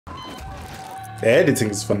The editing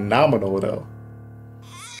is phenomenal though.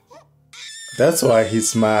 That's why he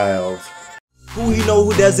smiled. Who you know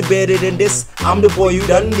who does it better than this? I'm the boy you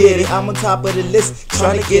done get it. I'm on top of the list,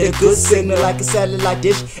 trying to get a good signal like a satellite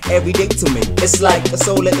dish. Every day to me, it's like a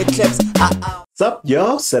solar eclipse. What's up,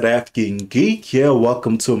 y'all? s.a.geek here.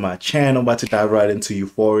 Welcome to my channel. I'm about to dive right into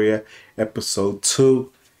Euphoria, episode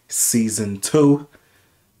 2, season 2.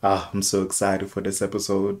 I'm so excited for this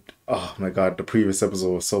episode. Oh my god, the previous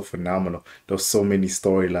episode was so phenomenal. There were so many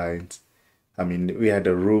storylines. I mean, we had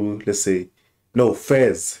the Rue,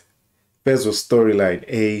 Fez. Fez was storyline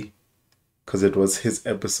A, because it was his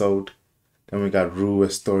episode. Then we got Rue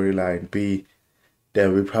as storyline B.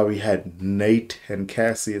 Then we probably had Nate and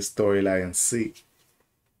Cassie as storyline C.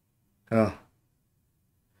 The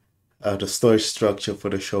story structure for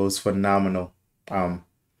the show is phenomenal.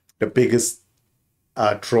 The biggest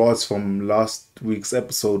draws from last week's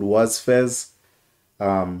episode was Fez,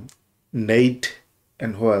 Nate,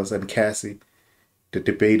 and who else? And Cassie. The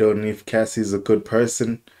debate on if Cassie is a good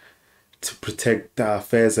person to protect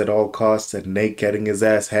Fez at all costs, and Nate getting his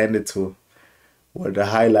ass handed to him were the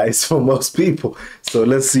highlights for most people. So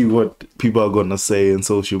let's see what people are gonna say in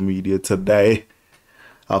social media today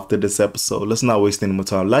after this episode. Let's not waste any more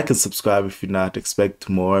time. Like and subscribe if you're not. Expect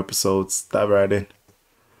more episodes. Dive right in.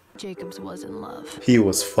 Jacobs was in love. He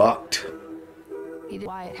was fucked. He did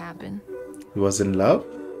why it happened. He was in love?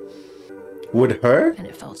 With her? And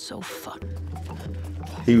it felt so fucked.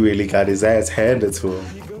 He really got his ass handed to him.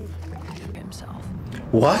 Himself.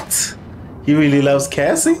 What? He really loves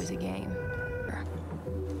Cassie? It was a game.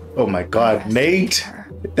 Oh my god, Nate?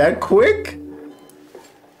 That quick?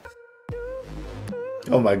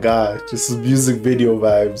 Oh my god, this is music video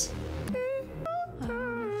vibes.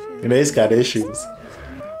 You know, he's got issues.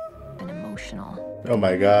 And emotional. Oh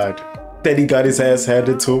my god. Then he got his ass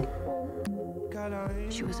handed to him.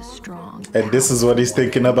 She was a strong. And this is what he's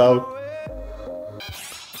thinking about.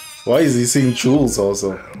 Why is he seeing Jules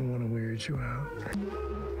also? I don't want to weird you out.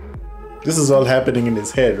 This is all happening in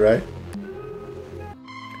his head, right?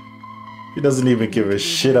 He doesn't even give a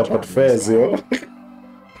shit about Fez, yo.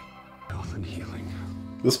 Health and healing.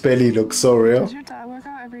 This belly looks so real. Does your dad work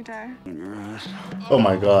out every day? Oh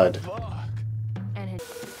my god. And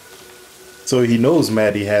So he knows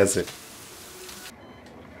Maddie has it.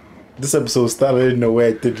 This episode started in a way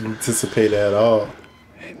I didn't anticipate at all.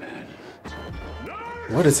 Hey man.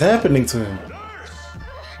 What is happening to him?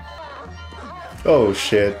 Oh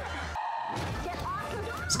shit.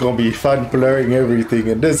 It's gonna be fun blurring everything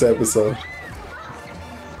in this episode.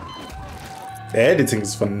 The editing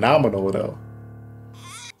is phenomenal though.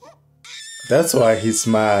 That's why he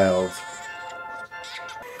smiled.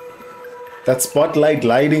 That spotlight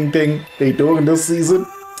lighting thing they do in this season,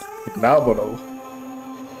 phenomenal.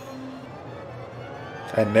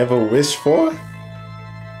 I never wished for.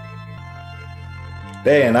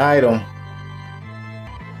 They an item.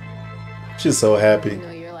 She's so happy.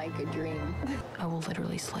 know you're like a dream. I will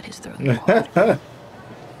literally slit his throat. In the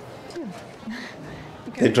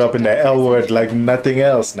They're dropping the L word like nothing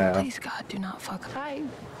else now. Please God, do not fuck. Hi.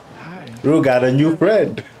 Hi. Rue got a new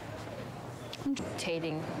friend.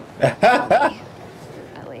 Dating. At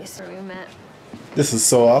least we met. This is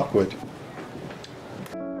so awkward.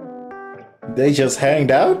 They just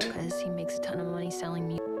hanged out? Because he makes a ton of money selling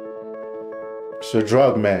me. She's a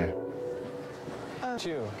drug man. I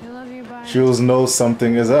love you, bye. Jules knows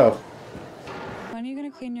something is up. When are you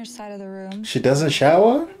gonna clean your side of the room? She doesn't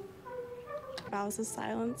shower? Vows of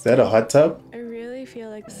silence. Is that a hot tub? I really feel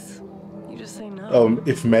like you just say no. Oh,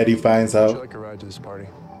 if Maddie finds Would you out. like a ride to this party?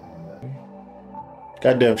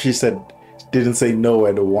 Goddamn, she didn't say no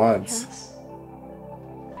at once. Yes.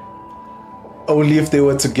 Only if they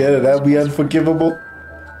were together, that'd be unforgivable.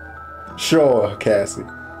 Sure, Cassie.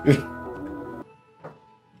 Did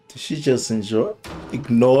she just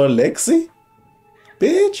ignore Lexi?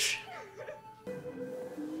 Bitch.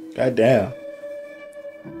 Goddamn.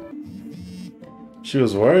 She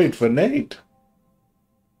was worried for Nate.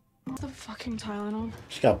 The fucking Tylenol.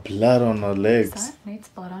 She got blood on her legs. Is that Nate's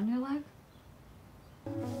blood on your leg?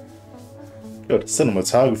 Yo, the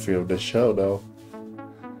cinematography of the show, though.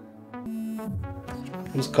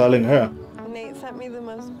 Who's calling her? Nate sent me the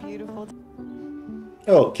most beautiful.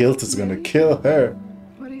 Oh, Kilt is gonna kill her.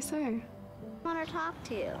 What do you say? I want to talk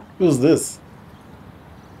to you. Who's this?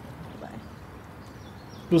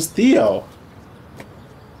 Who's Theo?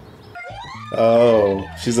 Oh,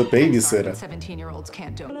 she's a babysitter. 17-year-olds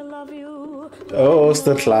can't do it. Oh, it's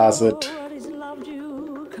the closet.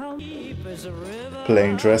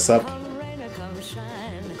 Playing dress up.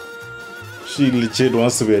 She legit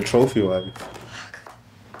wants to be a trophy wife.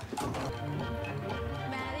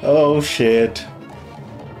 Oh shit.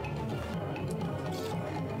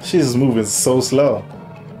 She's moving so slow.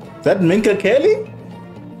 Is that Minka Kelly?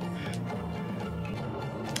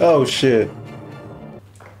 Oh shit.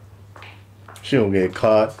 She don't get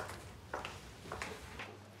caught.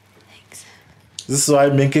 Thanks. This is why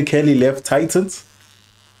Minka Kelly left Titans?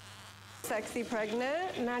 Sexy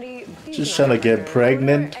pregnant. Maddie. Just trying to get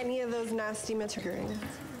pregnant. Any of those nasty triggering.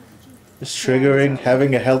 It's triggering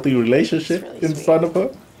having a healthy relationship really in sweet. front of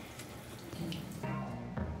her.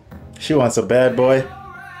 She wants a bad boy.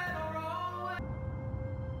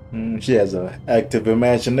 She has an active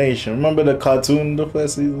imagination. Remember the cartoon the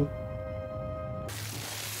first season?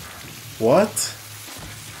 What?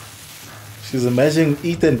 She's imagining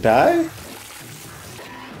Ethan die?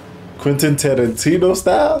 Quentin Tarantino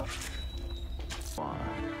style?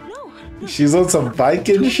 No. She's on some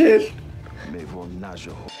Viking shit?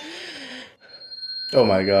 Oh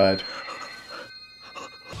my god.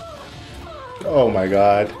 Oh my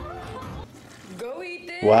god. Go eat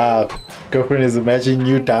this. Wow. Girlfriend is imagining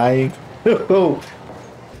you dying.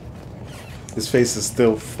 His face is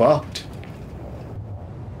still fucked.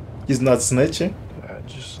 He's not snitching. I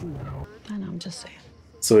know, I'm just saying.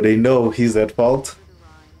 So they know he's at fault.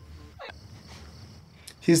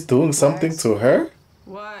 He's doing something to her?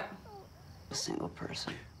 What? A single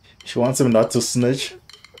person. She wants him not to snitch.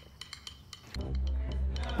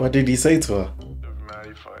 What did he say to her? If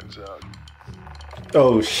Maddie finds out.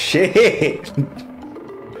 Oh shit!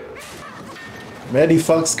 Maddie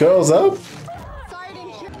fucks girls up?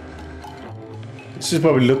 She's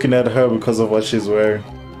probably looking at her because of what she's wearing.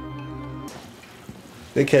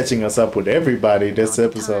 They're catching us up with everybody this I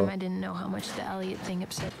episode. didn't know how much the Elliot thing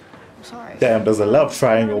upset. Sorry. Damn, there's a love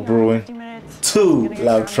triangle brewing. 2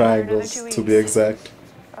 love triangles to be exact.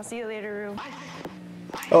 I'll see you later, Rue.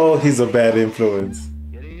 Oh, he's a bad influence.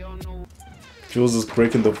 Jules is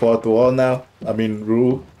breaking the fourth wall now. I mean,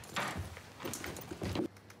 Rue.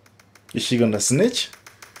 Is she gonna snitch?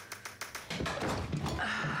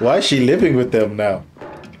 Why is she living with them now?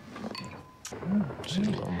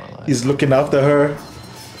 He's looking after her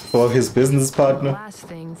for his business partner. Last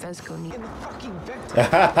thing Fesco needs.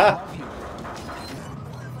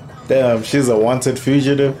 Damn, she's a wanted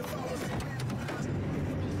fugitive.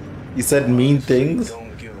 He said mean things. I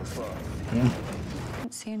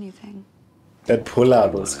don't see anything. That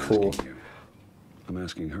pullout was cool. I'm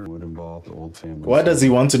asking her what involved the old family. Why does he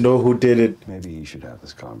want to know who did it Maybe he should have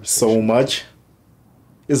this conversation. so much?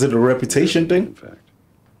 Is it a reputation In thing? fact,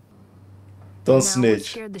 Don't Now, what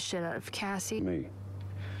snitch. scared the shit out of Cassie. me.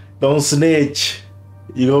 Don't snitch.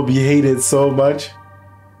 You're gonna be hated so much.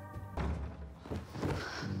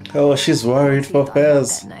 Oh, she's worried He for thought about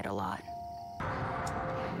Fez. that night a lot.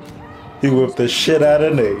 He whipped the shit out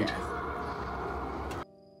of Nate.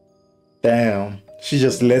 Damn. She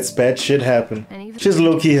just lets bad shit happen. She's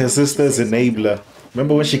low-key her sister's enabler.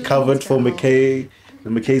 Remember when she covered for McKay, the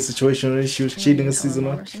McKay situation when she was cheating in season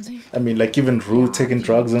 1? I mean, like even Rue taking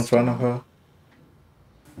drugs in front of her.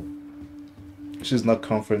 She's not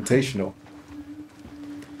confrontational.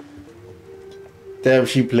 Damn,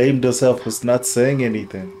 she blamed herself for not saying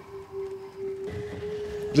anything.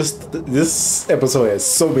 This episode has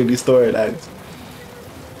so many storylines.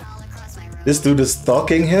 This dude is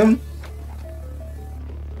stalking him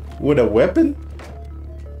with a weapon.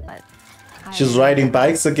 But I- She's riding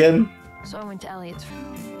bikes again. So I went to Elliot's.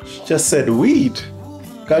 She just said weed.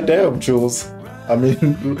 Goddamn, Jules. I mean,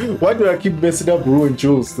 why do I keep messing up Rue and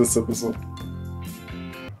Jules this episode?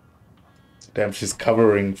 Damn, she's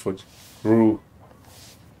covering for Rue.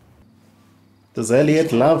 Does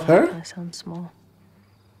Elliot love her? That sounds small.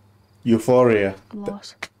 Euphoria.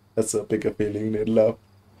 Loss. That's a bigger feeling than love.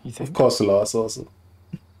 You think? Of course, loss also.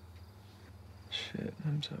 Shit,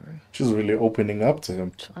 I'm sorry. She's really opening up to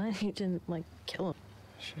him. It's fine. He didn't like kill him.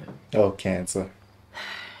 Shit. Oh, cancer.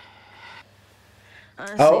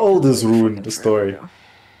 Honestly, How old is really Rue in fucking the story? forever ago.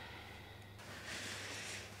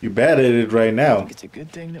 You bad at it right I now. think it's a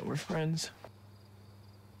good thing that we're friends.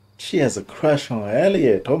 She has a crush on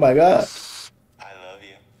Elliot. Oh my god. I love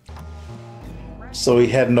you. So he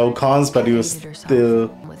had no cons, but he was Hated herself. still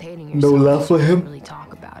With hating no yourself, love for you can't him. really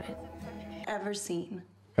talk about it. Ever seen?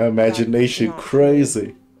 Her imagination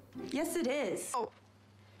crazy. Yes, it is.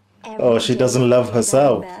 Oh, she doesn't love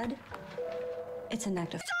herself. It's an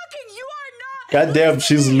act of Goddamn,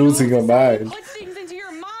 she's losing her mind. Put things into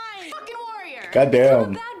your mind. Fucking warrior.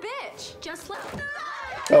 Goddamn. Bad bitch. Just let.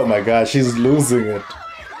 Oh my god, she's losing it.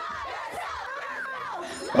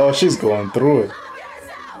 Oh, she's going through it.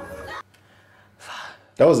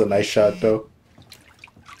 That was a nice shot though.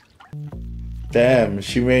 Damn,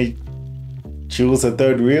 she made Jules a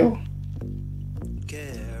third wheel?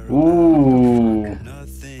 Ooh.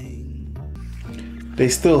 They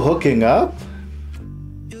still hooking up?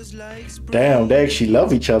 Damn, they actually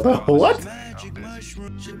love each other. What?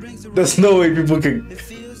 There's no way people can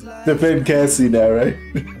defend Cassie now, right?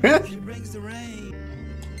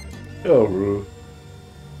 Oh, Rue.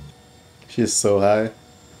 She's so high.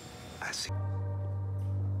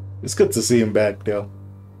 It's good to see him back, though.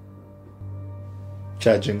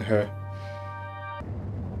 Judging her.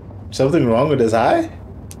 Something wrong with his eye?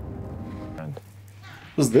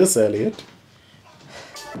 Who's this, Elliot?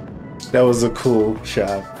 That was a cool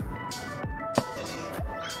shot.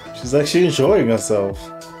 She's actually enjoying herself.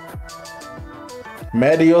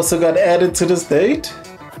 Maddie also got added to this date?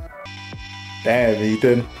 Damn,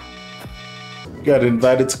 Ethan. You got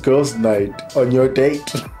invited to girls' night on your date.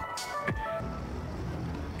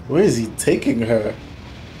 Where is he taking her?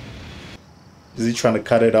 Is he trying to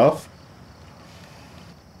cut it off?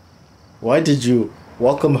 Why did you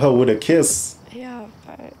welcome her with a kiss? Yeah,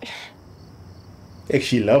 but...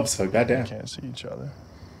 She loves her, goddamn. Can't see each other.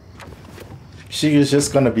 She is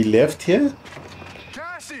just gonna be left here?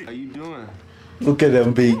 Cassie! How you doing? Look at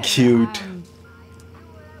them being cute.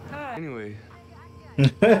 Anyway.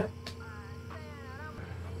 Yeah,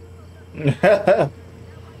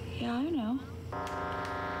 I know.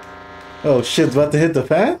 Oh shit, about to hit the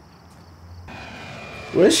fan?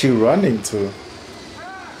 Where's she running to?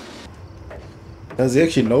 Does he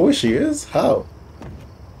actually know where she is? How?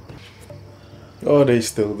 Oh, they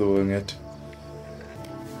still doing it.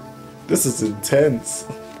 This is intense.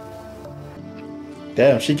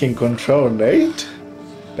 Damn, she can control Nate?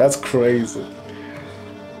 That's crazy.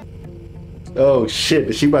 Oh shit,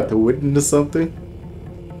 is she about to witness something?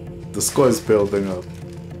 The score is building up.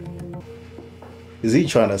 Is he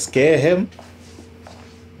trying to scare him?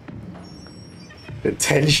 The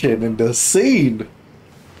tension in the scene.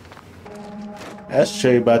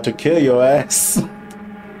 Ashtray about to kill your ass.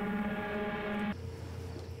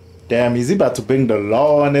 Damn, is he about to bring the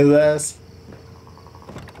law on his ass?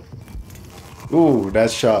 Ooh, that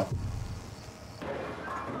shot.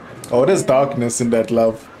 Oh, there's darkness in that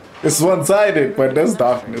love. It's one-sided, but there's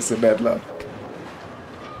darkness in that love.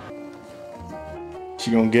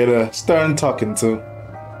 She gonna get a stern talking to.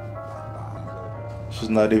 She's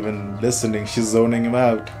not even listening, she's zoning him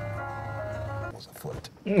out.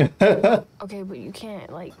 Okay, but you can't,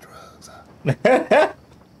 like...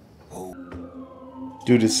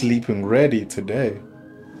 Dude is sleeping ready today.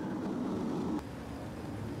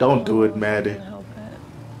 Don't do it, Maddie. help it.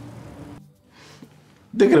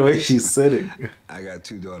 Look at the way she's sitting. I got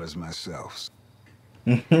 2 daughters myself.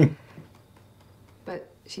 But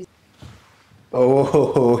she's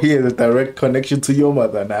Oh, he has a direct connection to your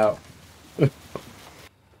mother now.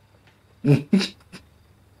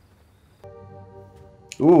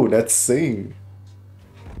 Ooh, that's Sing.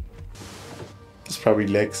 It's probably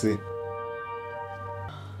Lexi.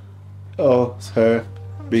 Oh, it's her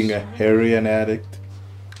being a heroin addict.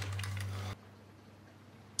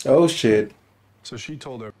 Oh shit. So she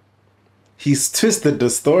told her. He's twisted the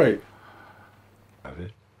story. Have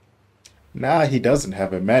it. Nah, he doesn't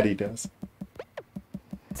have it. Maddie does.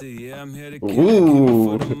 Yeah, I'm here to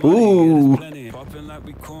Ooh, ooh.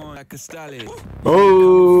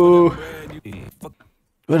 Oh,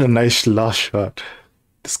 what a nice last shot.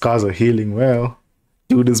 The scars are healing well.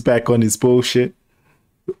 Dude is back on his bullshit,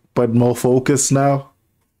 but more focused now.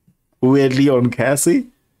 Weirdly on Cassie.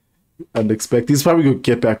 Unexpected. He's probably gonna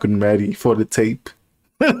get back on Maddie for the tape.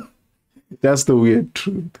 That's the weird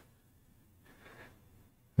truth.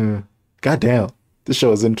 Goddamn. This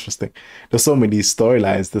show is interesting. There's so many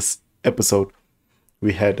storylines this episode.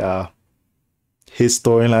 We had his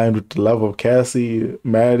storyline with the love of Cassie,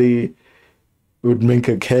 Maddie, with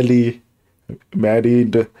Minka Kelly, Maddie,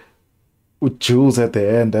 with Jules at the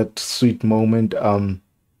end, that sweet moment.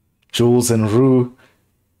 Jules and Rue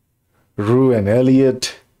and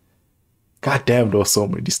Elliot. God damn, there were so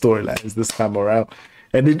many storylines this time around.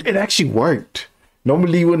 And it actually worked.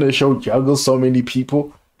 Normally when a show juggles so many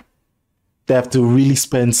people, they have to really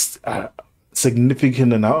spend a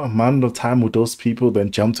significant amount of time with those people, then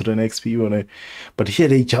jump to the next people. But here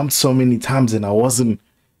they jumped so many times and I wasn't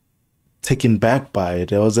taken back by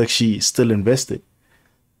it. I was actually still invested.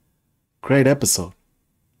 Great episode.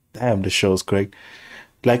 Damn, the show's great.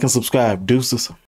 Like and subscribe. Deuces.